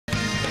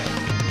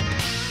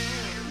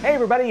Hey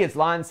everybody, it's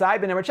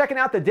Lon.TV, and we're checking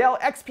out the Dell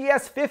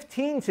XPS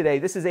 15 today.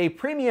 This is a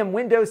premium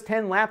Windows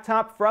 10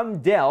 laptop from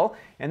Dell,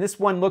 and this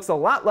one looks a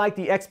lot like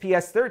the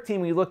XPS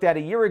 13 we looked at a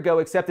year ago,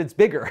 except it's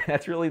bigger.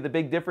 That's really the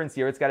big difference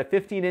here. It's got a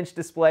 15-inch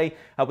display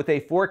with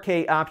a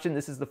 4K option.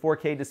 This is the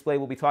 4K display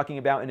we'll be talking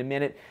about in a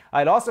minute.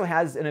 It also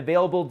has an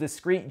available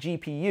discrete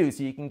GPU,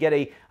 so you can get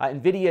a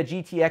Nvidia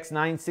GTX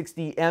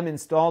 960M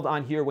installed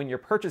on here when you're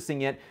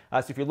purchasing it.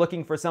 So if you're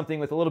looking for something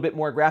with a little bit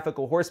more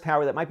graphical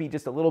horsepower that might be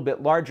just a little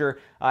bit larger,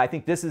 I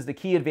think this is the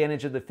key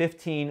advantage of the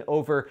 15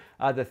 over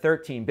the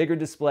 13. Bigger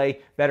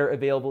display, better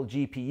available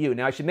GPU.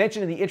 Now I should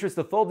mention, in the interest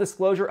of full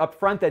disclosure up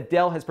front, that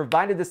Dell has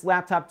provided this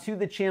laptop to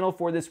the channel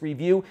for this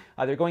review.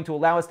 They're going to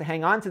allow us to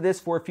hang on to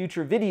this for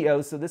future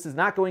videos, so this is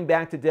not going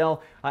back to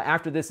Dell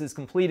after this is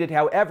completed.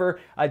 However,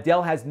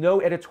 Dell has no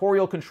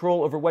editorial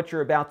control over what you're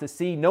about to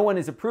see. No one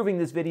is approving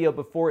this video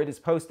before it is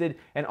posted,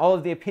 and all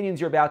of the opinions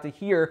you're about to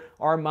hear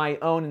are my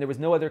own, and there was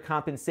no other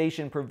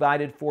compensation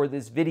provided for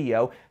this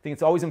video. I think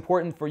it's always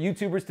important for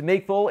YouTubers to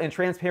make full and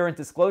transparent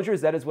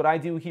disclosures. That is what I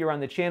do here on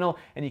the channel,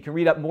 and you can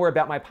read up more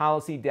about my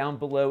policy down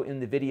below in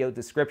the video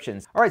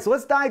descriptions. All right, so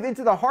let's dive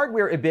into the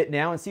hardware a bit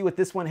now and see what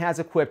this one has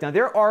equipped. Now,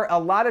 there are a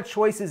lot of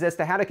choices as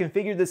to how to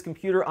configure this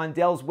computer on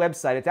Dell's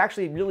website. It's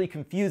actually really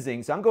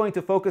confusing, so I'm going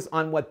to focus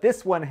on what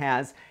this one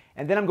has,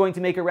 and then I'm going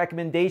to make a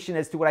recommendation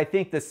as to what I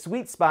think the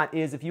sweet spot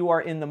is if you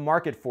are in the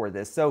market for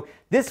this. So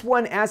this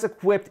one, as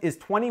equipped, is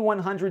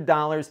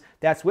 $2,100.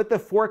 That's with the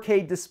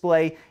 4K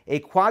display, a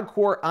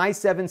quad-core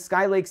i7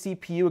 Skylake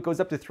CPU. It goes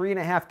up to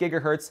 3.5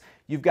 gigahertz.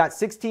 You've got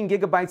 16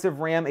 gigabytes of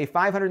RAM, a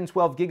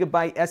 512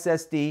 gigabyte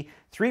SSD,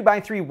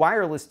 3x3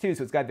 wireless too,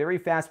 so it's got very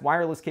fast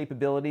wireless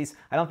capabilities.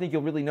 I don't think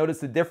you'll really notice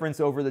the difference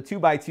over the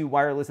 2x2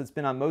 wireless that's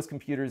been on most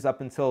computers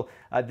up until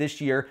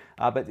this year,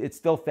 but it's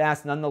still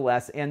fast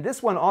nonetheless. And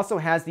this one also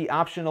has the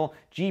optional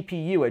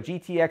GPU, a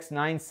GTX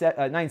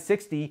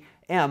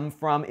 960M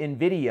from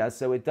Nvidia,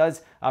 so it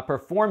does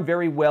perform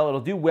very well. It'll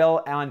do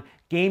well on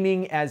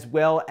gaming as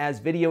well as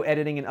video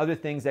editing and other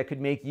things that could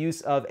make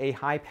use of a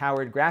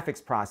high-powered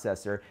graphics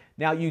processor.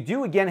 Now, you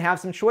do again have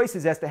some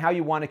choices as to how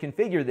you want to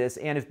configure this,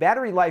 and if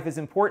battery life is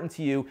important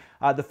to you,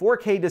 the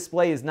 4K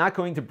display is not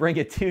going to bring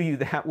it to you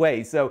that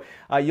way. So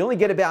you only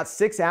get about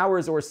 6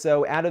 hours or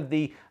so out of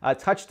the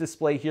touch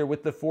display here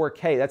with the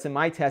 4K. That's in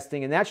my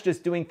testing, and that's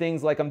just doing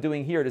things like I'm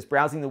doing here, just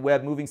browsing the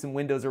web, moving some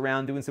windows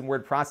around, doing some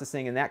word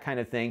processing and that kind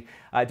of thing.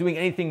 Doing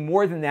anything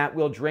more than that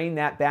will drain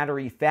that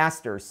battery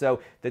faster. So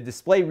the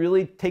display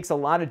really takes a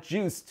lot of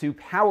juice to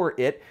power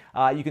it.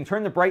 You can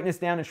turn the brightness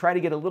down and try to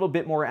get a little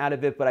bit more out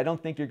of it, but I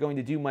don't think you're going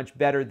to do much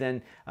better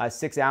than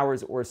 6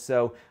 hours or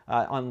so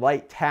on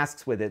light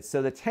tasks with it.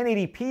 So the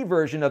 1080p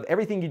version of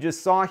everything you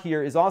just saw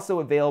here is also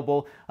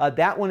available.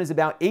 That one is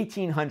about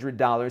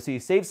 $1,800, so you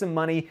save some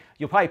money.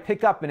 You'll probably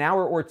pick up an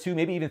hour or two,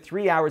 maybe even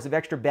 3 hours of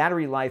extra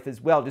battery life as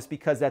well, just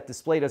because that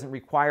display doesn't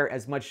require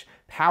as much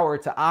power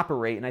to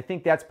operate. And I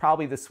think that's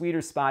probably the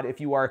sweeter spot if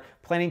you are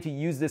planning to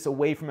use this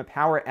away from a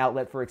power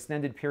outlet for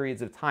extended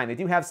periods of time. They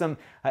do have some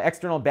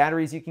external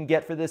batteries you can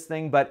get for this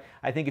thing, but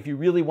I think if you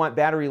really want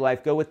battery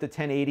life, go with the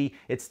 1080.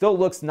 It still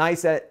looks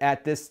nice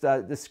at this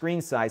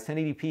screen size.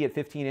 1080p at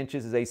 15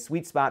 inches is a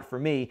sweet spot for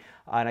me,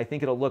 and I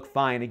think it'll look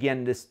fine.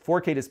 Again, this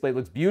 4K display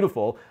looks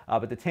beautiful,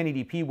 but the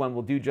 1080p one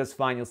will do just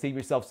fine. You'll save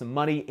yourself some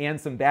money and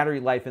some battery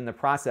life in the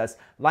process.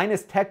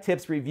 Linus Tech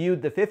Tips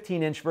reviewed the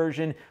 15-inch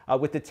version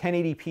with the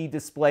 1080p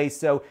display,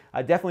 so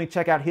definitely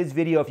check out his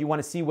video if you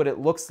want to see what it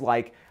looks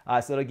like.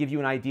 So it'll give you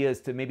an idea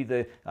as to maybe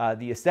the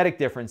aesthetic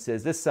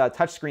differences. This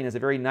touchscreen has a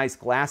very nice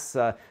glass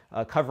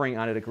covering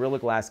on it, a Gorilla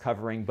Glass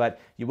covering, but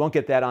you won't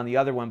get that on the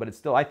other one, but it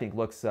still, I think,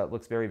 looks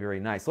very, very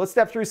nice. So let's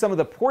step through some of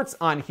the ports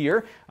on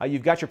here.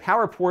 You've got your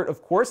power port,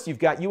 of course. You've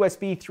got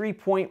USB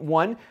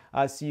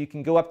 3.1, so you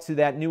can go up to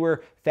that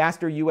newer,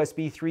 faster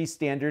USB 3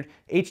 standard.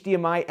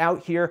 HDMI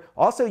out here.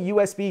 Also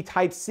USB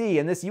Type-C,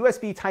 and this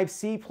USB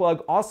Type-C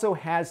plug also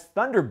has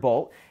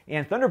Thunderbolt,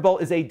 and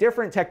Thunderbolt is a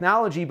different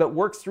technology but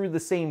works through the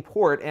same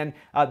port, and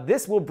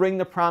this will bring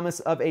the promise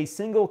of a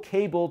single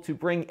cable to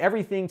bring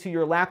everything to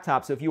your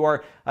laptop. So if you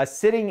are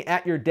sitting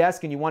at your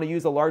desk and you want to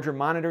use a larger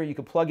monitor, you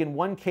can plug in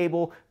one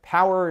cable,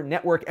 power,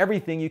 network,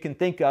 everything you can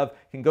think of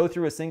can go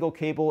through a single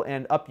cable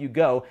and up you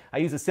go. I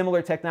use a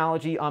similar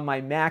technology on my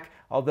Mac,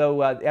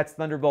 although that's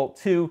Thunderbolt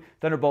 2.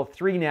 Thunderbolt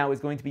 3 now is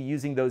going to be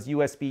using those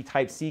USB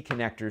Type-C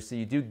connectors, so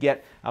you do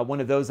get one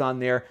of those on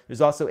there.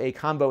 There's also a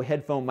combo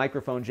headphone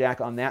microphone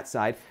jack on that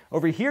side.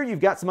 Over here, you've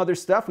got some other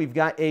stuff. We've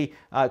got a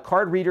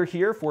card reader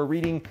here for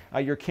reading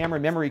your camera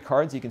memory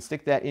cards. You can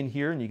stick that in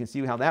here, and you can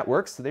see how that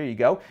works. So there you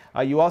go.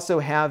 You also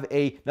have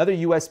another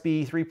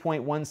USB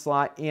 3.1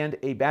 slot and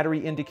a battery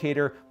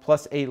indicator,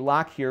 plus a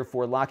lock here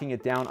for locking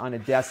it down on a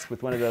desk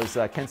with one of those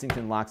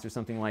Kensington locks or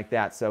something like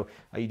that. So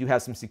you do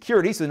have some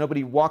security, so nobody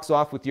somebody walks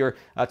off with your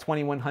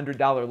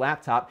 $2,100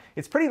 laptop.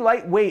 It's pretty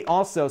lightweight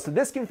also, so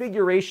this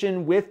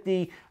configuration with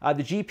the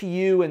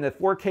GPU and the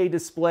 4K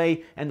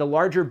display and the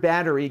larger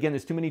battery, again,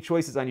 there's too many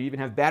choices on here, you even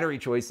have battery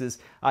choices.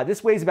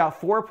 This weighs about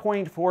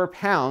 4.4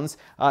 pounds.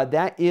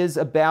 That is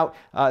about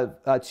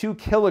 2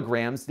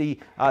 kilograms. The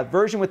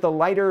version with the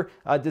lighter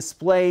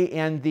display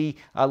and the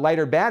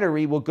lighter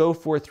battery will go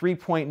for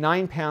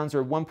 3.9 pounds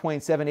or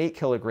 1.78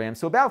 kilograms.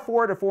 So about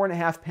 4 to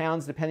 4.5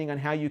 pounds depending on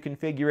how you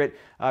configure it.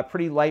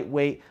 Pretty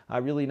lightweight,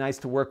 really nice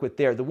to work with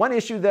there. The one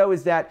issue though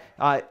is that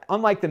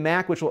unlike the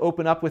Mac, which will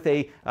open up with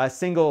a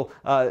single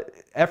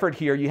effort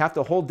here, you have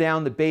to hold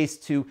down the base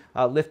to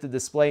lift the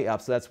display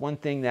up. So that's one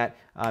thing that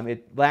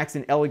it lacks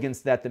in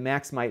elegance that the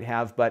Macs might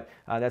have, but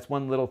that's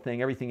one little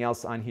thing. Everything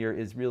else on here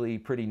is really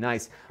pretty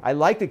nice. I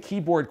like the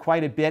keyboard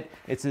quite a bit.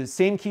 It's the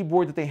same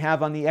keyboard that they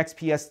have on the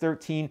XPS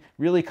 13.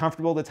 Really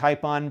comfortable to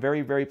type on.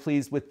 Very, very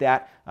pleased with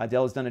that.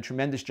 Dell has done a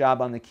tremendous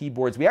job on the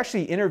keyboards. We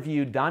actually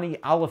interviewed Donnie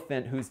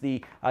Oliphant, who's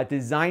the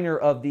designer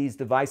of these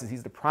devices.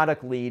 He's the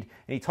product lead,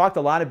 and he talked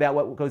a lot about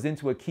what goes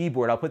into a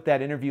keyboard. I'll put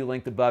that interview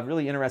linked above.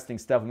 Really interesting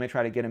stuff. We may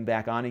try to get him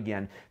back on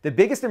again. The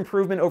biggest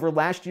improvement over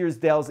last year's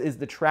Dells is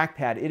the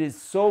trackpad. It is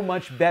so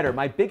much better.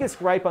 My biggest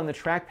gripe on the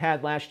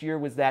trackpad last year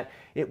was that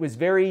it was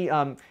very,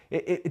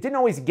 it didn't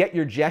always get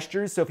your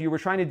gestures. So if you were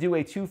trying to do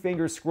a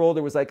 2-finger scroll,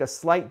 there was like a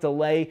slight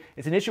delay.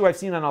 It's an issue I've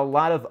seen on a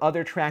lot of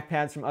other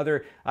trackpads from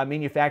other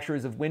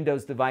manufacturers of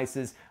Windows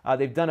devices.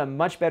 They've done a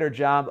much better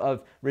job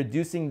of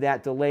reducing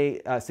that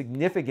delay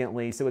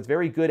significantly. So it's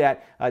very good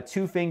at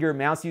 2-finger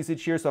mouse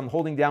usage here. So I'm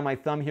holding down my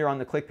thumb here on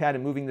the clickpad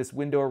and moving this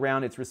window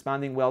around. It's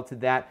responding well to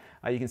that.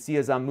 You can see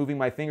as I'm moving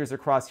my fingers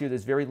across here,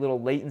 there's very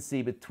little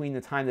latency between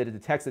the time that it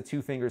detects a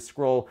 2-finger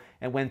scroll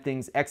and when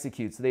things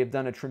execute. So they've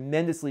done a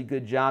tremendously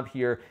good job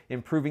here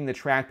improving the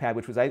trackpad,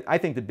 which was, I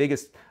think, the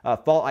biggest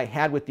fault I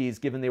had with these,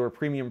 given they were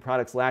premium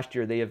products last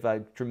year. They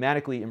have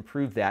dramatically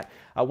improved that.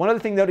 One other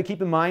thing, though, to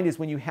keep in mind is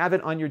when you have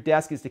it on your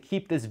desk is to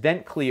keep this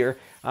vent clear,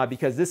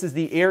 because this is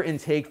the air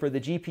intake for the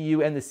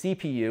GPU and the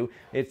CPU.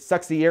 It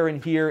sucks the air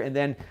in here and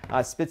then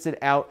spits it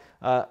out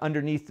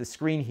underneath the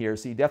screen here.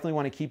 So you definitely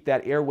want to keep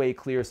that airway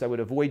clear. So I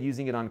would avoid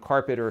using it on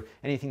carpet or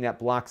anything that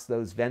blocks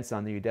those vents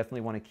on there. You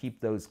definitely want to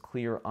keep those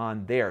clear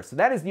on there. So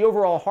that is the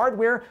overall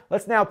hardware.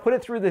 Let's now put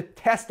it through the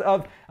test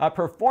of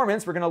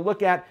performance. We're going to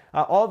look at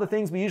all the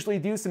things we usually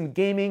do, some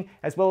gaming,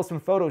 as well as some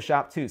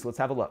Photoshop too. So let's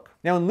have a look.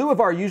 Now, in lieu of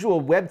our usual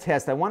web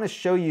test, I want to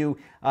show you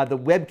the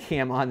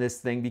webcam on this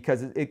thing,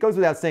 because it goes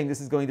without saying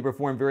this is going to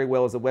perform very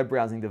well as a web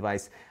browsing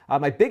device.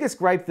 My biggest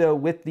gripe, though,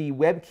 with the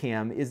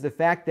webcam is the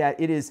fact that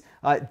it is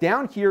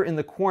down here in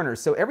the corner.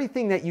 So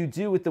everything that you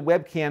do with the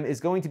webcam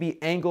is going to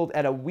be angled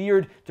at a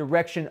weird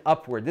direction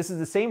upward. This is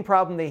the same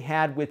problem they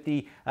had with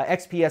the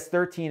XPS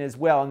 13 as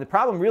well. And the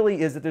problem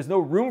really is that there's no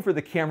room for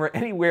the camera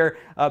anywhere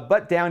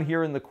but down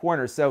here in the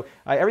corner. So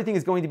everything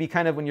is going to be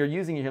kind of, when you're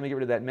using it, let me get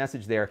rid of that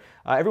message there.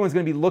 Everyone's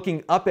going to be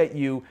looking up at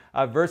you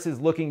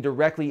versus looking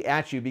directly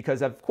at you,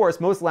 because of course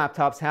most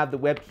laptops have the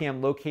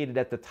webcam located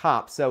at the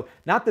top. So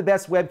not the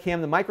best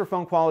webcam. The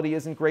microphone quality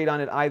isn't great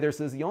on it either.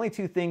 So those are the only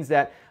two things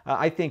that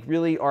I think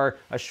really are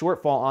a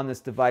shortfall on this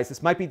device.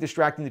 This might be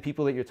distracting the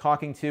people that you're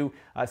talking to,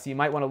 so you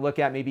might want to look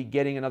at maybe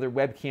getting another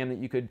webcam that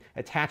you could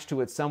attach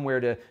to it somewhere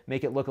to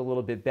make it look a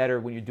little bit better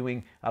when you're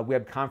doing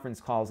web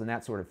conference calls and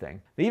that sort of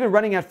thing. But even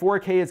running at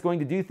 4K is going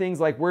to do things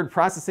like word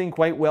processing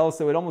quite well,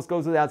 so it almost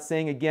goes without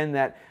saying again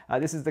that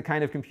this is the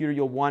kind of computer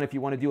you'll want if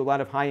you want to do a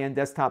lot of high-end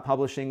desktop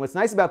publishing. What's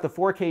nice about the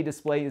 4K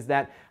display is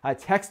that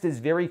text is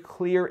very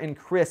clear and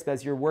crisp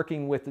as you're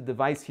working with the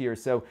device here,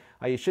 so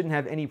you shouldn't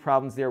have any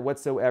problems there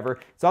whatsoever.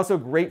 It's also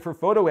great for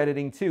photo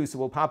editing too, so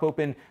we'll pop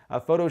open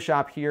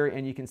Photoshop here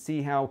and you can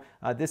see how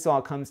this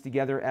all comes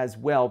together as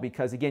well,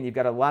 because again, you've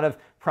got a lot of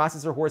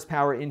processor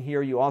horsepower in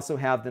here. You also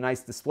have the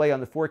nice display on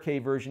the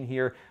 4K version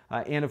here,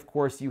 and of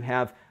course you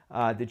have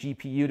the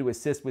GPU to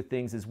assist with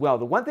things as well.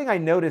 The one thing I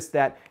noticed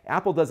that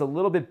Apple does a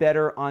little bit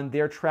better on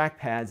their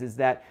trackpads is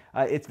that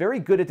it's very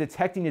good at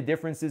detecting the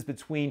differences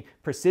between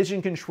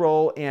precision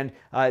control and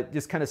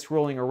just kind of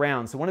scrolling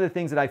around. So one of the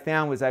things that I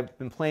found was, I've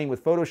been playing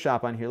with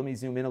Photoshop on here, let me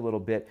zoom in a little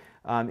bit,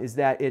 is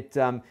that it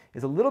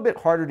is a little bit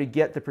harder to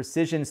get the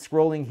precision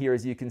scrolling here,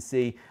 as you can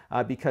see,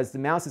 because the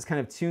mouse is kind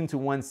of tuned to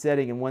one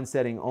setting and one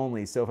setting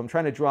only. So if I'm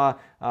trying to draw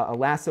a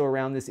lasso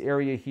around this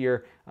area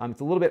here,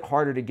 it's a little bit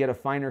harder to get a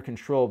finer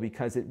control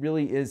because it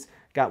really is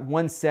got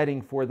one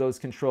setting for those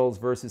controls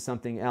versus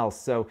something else.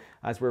 So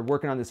as we're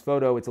working on this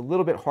photo, it's a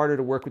little bit harder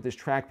to work with this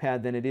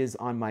trackpad than it is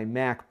on my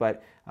Mac,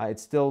 but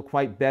it's still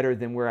quite better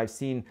than where I've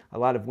seen a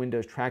lot of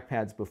Windows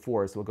trackpads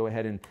before. So we'll go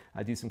ahead and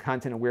do some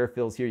content aware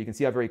fills here. You can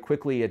see how very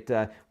quickly it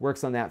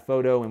works on that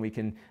photo, and we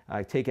can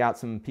take out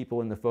some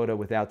people in the photo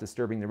without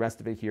disturbing the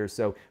rest of it here.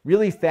 So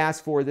really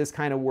fast for this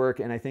kind of work,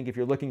 and I think if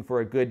you're looking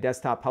for a good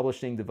desktop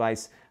publishing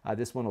device,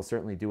 this one will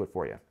certainly do it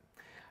for you.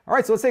 All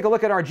right, so let's take a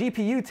look at our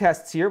GPU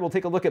tests here. We'll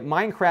take a look at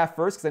Minecraft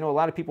first, because I know a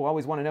lot of people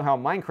always want to know how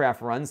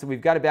Minecraft runs. So we've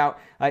got about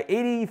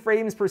 80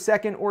 frames per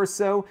second or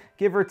so,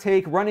 give or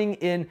take, running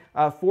in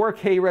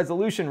 4K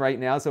resolution right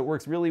now, so it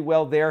works really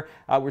well there.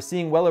 We're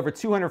seeing well over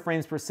 200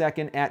 frames per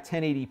second at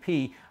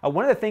 1080p.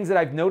 One of the things that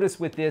I've noticed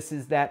with this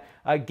is that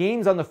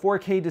games on the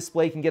 4K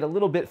display can get a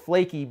little bit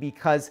flaky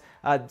because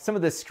some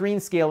of the screen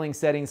scaling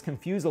settings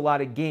confuse a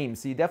lot of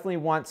games. So you definitely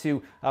want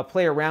to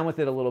play around with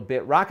it a little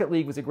bit. Rocket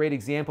League was a great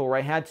example where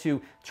I had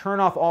to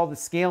turn off all the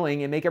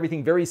scaling and make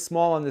everything very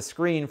small on the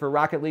screen for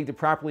Rocket League to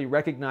properly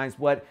recognize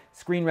what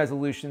screen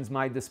resolutions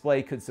my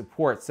display could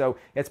support. So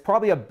it's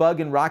probably a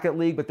bug in Rocket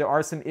League, but there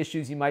are some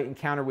issues you might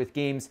encounter with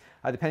games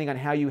depending on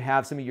how you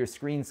have some of your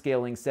screen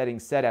scaling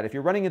settings set at. If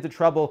you're running into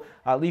trouble,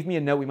 leave me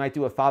a note. We might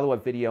do a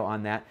follow-up video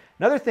on that.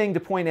 Another thing to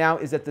point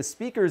out is that the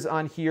speakers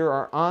on here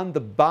are on the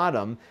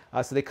bottom,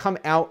 so they come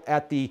out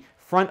at the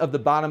front of the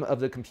bottom of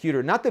the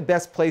computer. Not the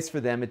best place for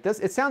them.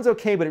 It sounds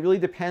okay, but it really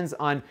depends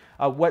on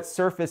what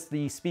surface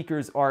the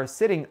speakers are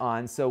sitting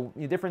on. So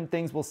different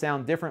things will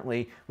sound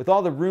differently. With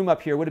all the room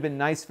up here, it would have been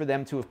nice for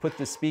them to have put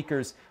the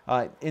speakers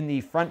in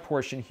the front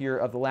portion here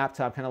of the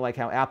laptop, kind of like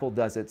how Apple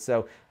does it.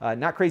 So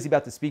not crazy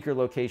about the speaker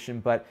location,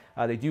 but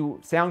they do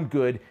sound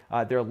good.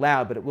 They're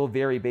loud, but it will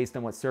vary based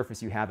on what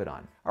surface you have it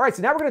on. All right,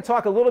 so now we're going to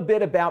talk a little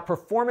bit about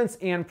performance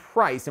and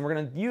price, and we're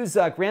going to use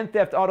Grand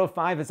Theft Auto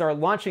 5 as our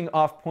launching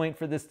off point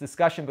for this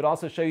discussion, but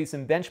also show you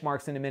some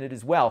benchmarks in a minute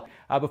as well.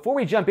 Before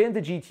we jump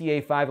into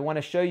GTA 5, I want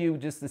to show you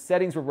just the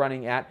settings we're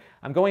running at.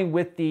 I'm going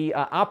with the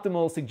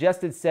optimal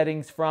suggested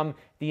settings from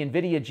the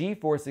Nvidia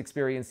GeForce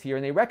experience here,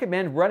 and they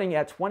recommend running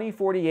at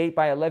 2048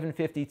 by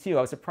 1152.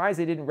 I was surprised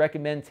they didn't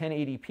recommend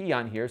 1080p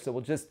on here, so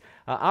we'll just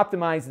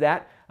optimize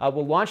that.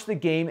 We'll launch the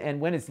game,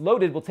 and when it's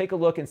loaded, we'll take a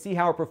look and see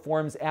how it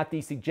performs at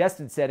the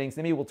suggested settings,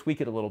 then maybe we'll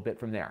tweak it a little bit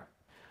from there.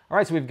 All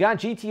right, so we've got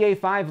GTA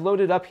 5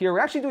 loaded up here. We're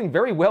actually doing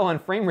very well on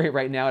frame rate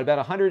right now at about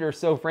 100 or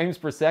so frames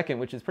per second,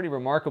 which is pretty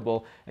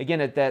remarkable.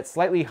 Again, at that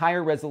slightly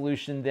higher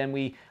resolution than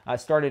we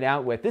started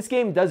out with. This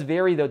game does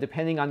vary, though,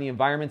 depending on the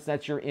environments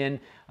that you're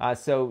in.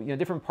 So,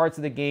 different parts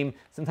of the game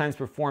sometimes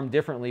perform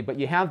differently. But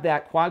you have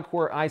that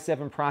quad-core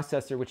i7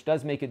 processor, which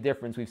does make a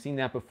difference. We've seen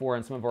that before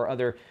in some of our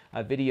other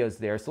videos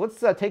there. So let's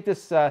take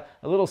this a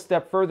little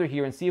step further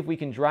here and see if we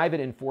can drive it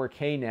in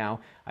 4K now.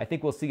 I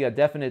think we'll see a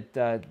definite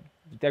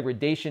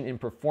degradation in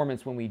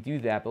performance when we do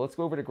that. But let's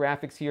go over to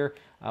graphics here.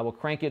 We'll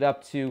crank it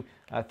up to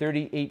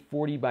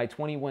 3840 by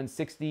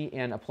 2160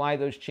 and apply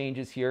those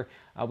changes here.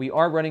 We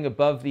are running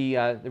above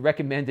the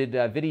recommended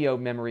video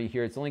memory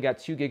here. It's only got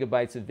 2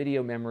 gigabytes of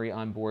video memory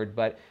on board,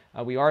 but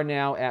we are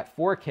now at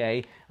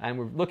 4K, and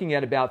we're looking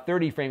at about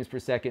 30 frames per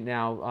second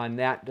now on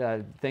that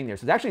thing there.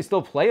 So it's actually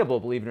still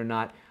playable, believe it or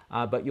not.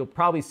 But you'll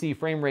probably see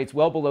frame rates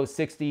well below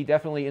 60,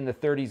 definitely in the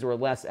 30s or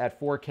less at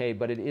 4K,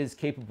 but it is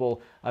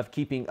capable of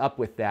keeping up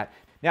with that.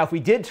 Now, if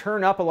we did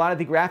turn up a lot of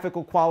the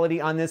graphical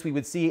quality on this, we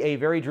would see a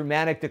very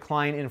dramatic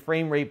decline in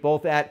frame rate,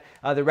 both at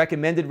the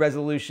recommended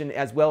resolution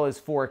as well as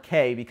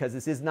 4K, because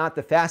this is not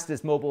the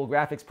fastest mobile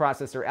graphics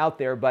processor out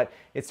there, but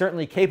it's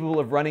certainly capable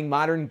of running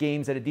modern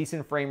games at a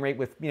decent frame rate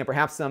with,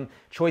 perhaps some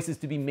choices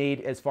to be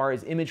made as far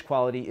as image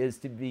quality is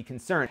to be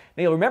concerned.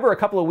 Now, you'll remember a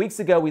couple of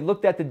weeks ago, we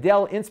looked at the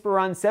Dell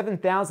Inspiron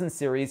 7000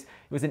 series. It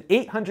was an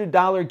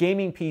 $800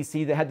 gaming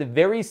PC that had the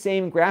very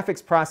same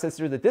graphics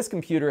processor that this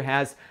computer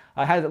has.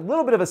 Had a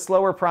little bit of a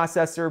slower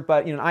processor,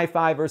 but an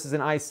i5 versus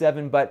an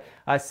i7, but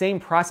same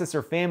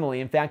processor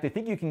family. In fact, I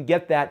think you can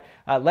get that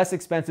less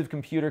expensive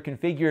computer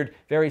configured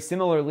very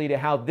similarly to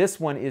how this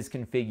one is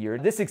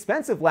configured. This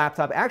expensive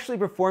laptop actually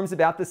performs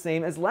about the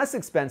same as less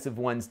expensive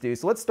ones do.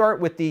 So let's start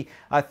with the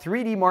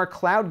 3D Mark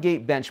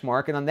CloudGate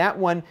benchmark, and on that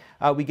one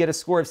we get a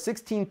score of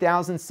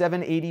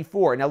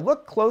 16,784. Now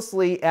look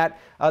closely at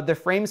the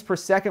frames per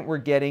second we're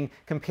getting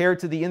compared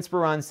to the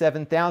Inspiron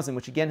 7000,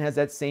 which again has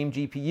that same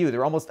GPU.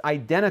 They're almost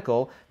identical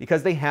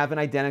because they have an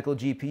identical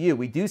GPU.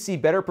 We do see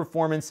better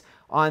performance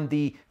on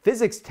the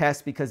physics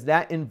test because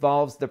that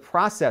involves the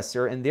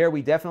processor, and there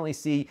we definitely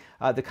see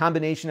the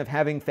combination of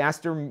having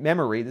faster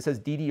memory. This has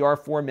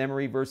DDR4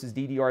 memory versus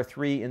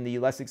DDR3 in the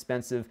less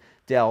expensive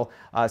Dell.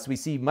 So we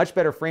see much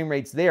better frame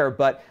rates there,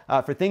 but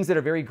for things that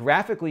are very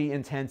graphically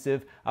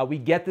intensive, we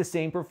get the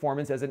same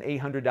performance as an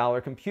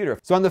 $800 computer.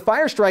 So on the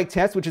Firestrike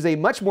test, which is a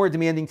much more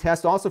demanding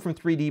test, also from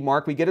 3D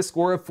Mark, we get a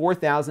score of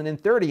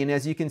 4,030. And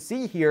as you can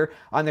see here,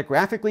 on the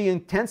graphically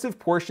intensive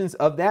portions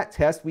of that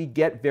test, we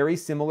get very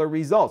similar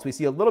results. We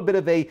see a little bit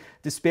of a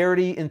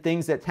disparity in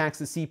things that tax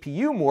the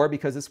CPU more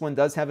because this one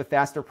does have a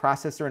faster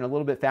processor and a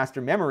little bit faster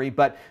memory,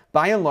 but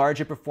by and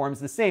large, it performs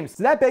the same.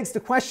 So that begs the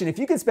question, if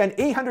you can spend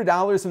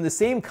 $800 from the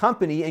same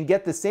company and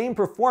get the same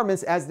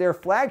performance as their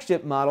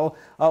flagship model,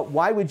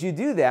 why would you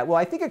do that? Well,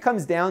 I think it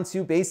comes down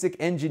to basic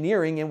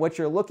engineering and what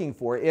you're looking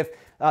for. If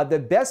the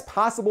best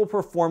possible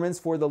performance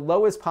for the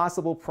lowest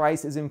possible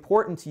price is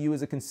important to you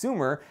as a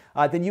consumer,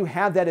 then you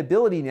have that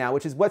ability now,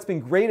 which is what's been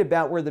great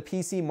about where the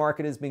PC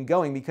market has been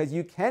going, because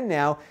you can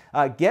now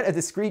get a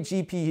discrete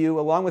GPU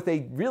along with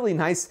a really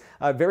nice,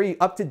 very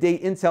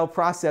up-to-date Intel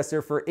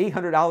processor for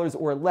 $800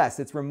 or less.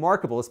 It's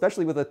remarkable,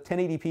 especially with a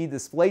 1080p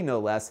display, no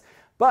less.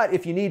 But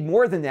if you need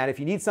more than that, if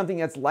you need something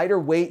that's lighter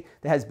weight,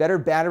 that has better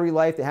battery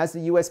life, that has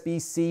the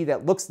USB-C,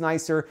 that looks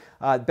nicer,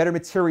 better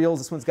materials,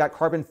 this one's got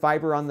carbon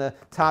fiber on the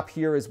top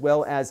here as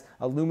well as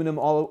aluminum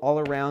all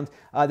around,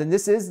 then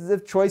this is the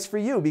choice for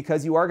you,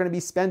 because you are going to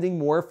be spending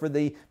more for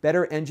the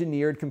better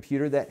engineered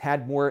computer that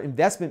had more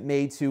investment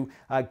made to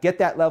get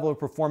that level of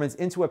performance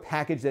into a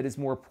package that is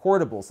more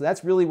portable. So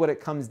that's really what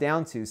it comes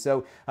down to.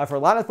 So for a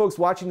lot of folks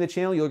watching the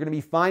channel, you're going to be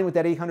fine with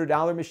that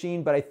 $800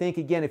 machine. But I think,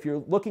 again, if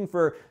you're looking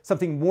for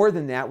something more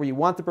than that, where you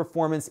want the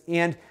performance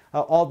and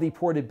all the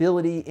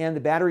portability and the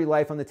battery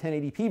life on the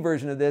 1080p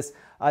version of this,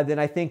 then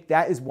I think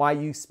that is why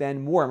you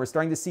spend more. And we're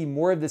starting to see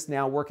more of this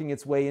now working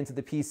its way into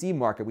the PC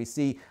market. We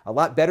see a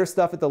lot better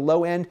stuff at the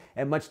low end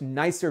and much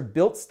nicer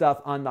built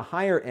stuff on the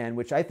higher end,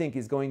 which I think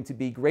is going to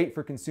be great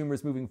for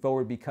consumers moving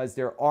forward, because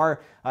there are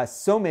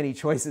so many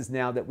choices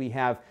now that we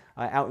have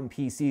out in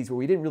PCs where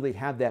we didn't really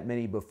have that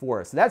many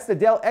before. So that's the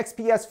Dell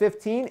XPS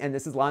 15, and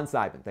this is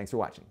Lon.TV. Thanks for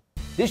watching.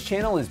 This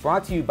channel is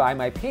brought to you by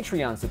my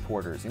Patreon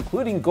supporters,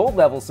 including gold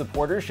level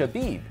supporter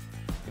Shabib.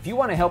 If you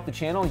want to help the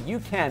channel, you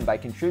can by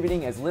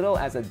contributing as little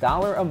as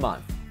 $1 a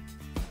month.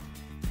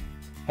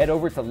 Head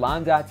over to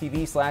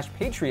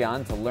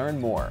Lon.TV/Patreon to learn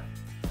more.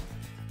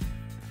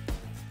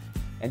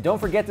 And don't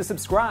forget to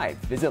subscribe.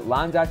 Visit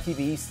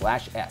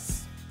Lon.TV/S.